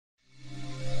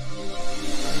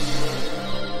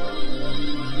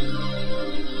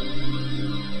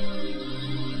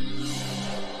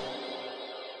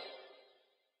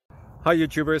Hi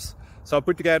YouTubers! So I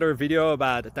put together a video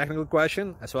about a technical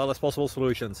question as well as possible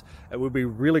solutions. It would be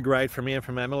really great for me and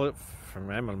for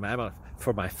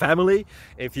my family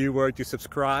if you were to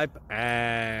subscribe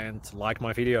and like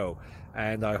my video,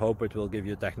 and I hope it will give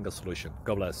you a technical solution.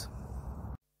 God bless.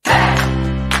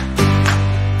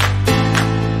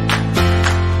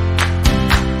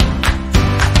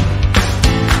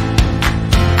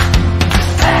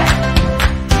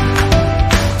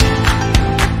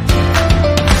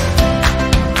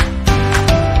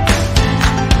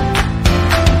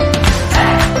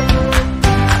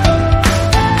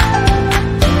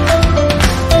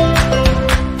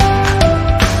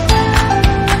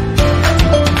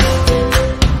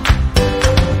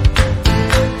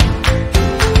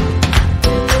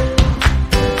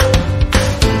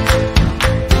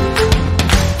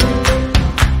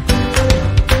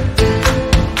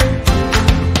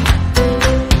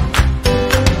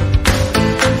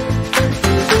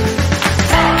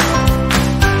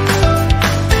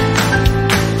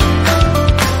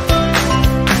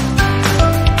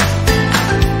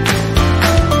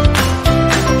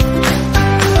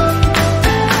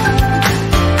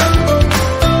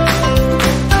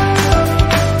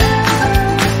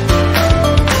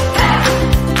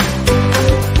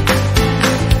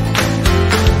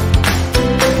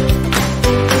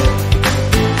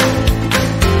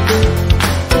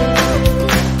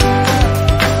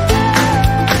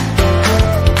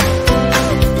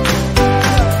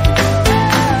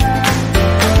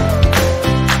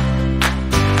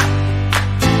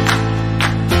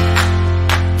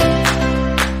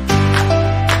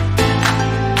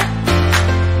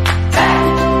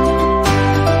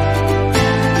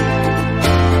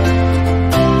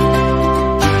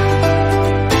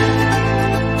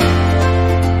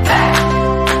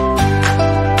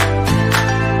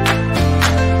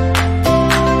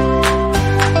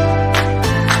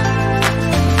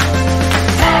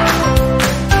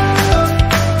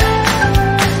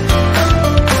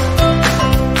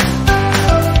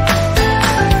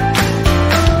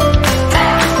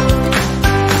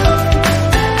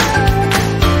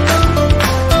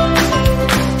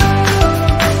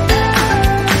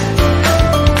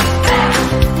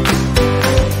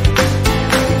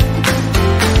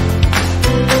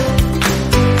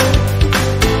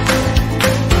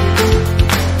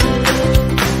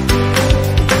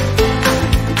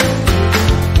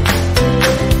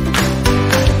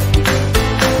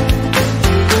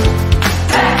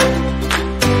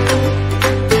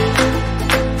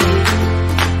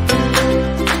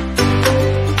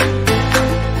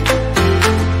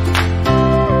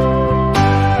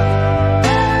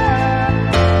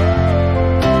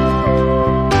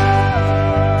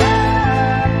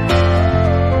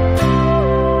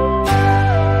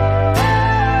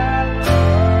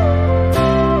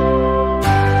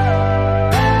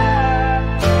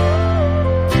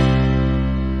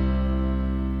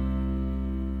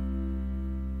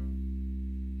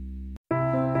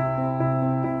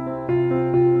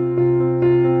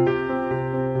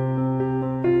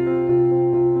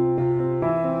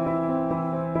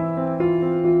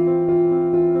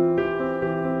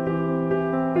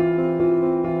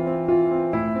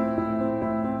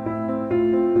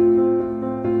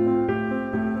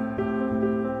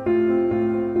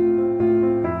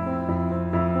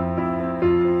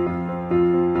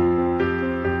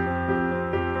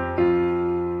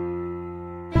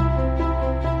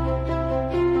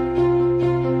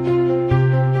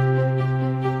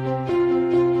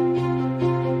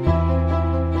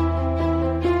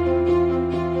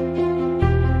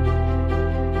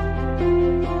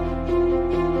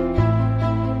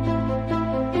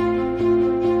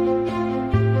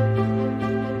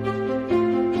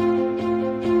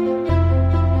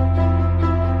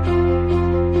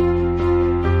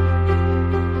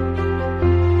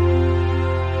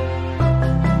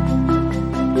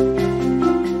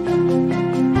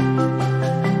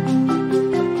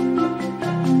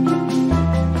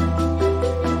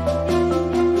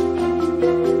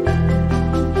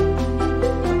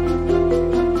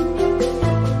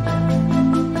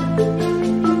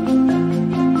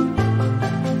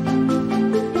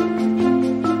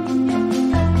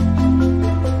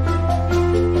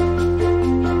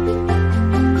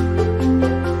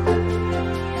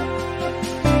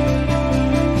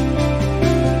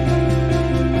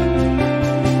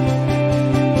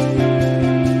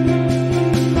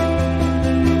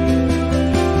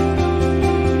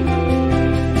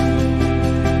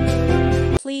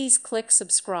 Please click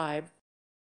subscribe.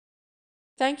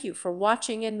 Thank you for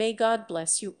watching, and may God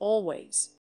bless you always.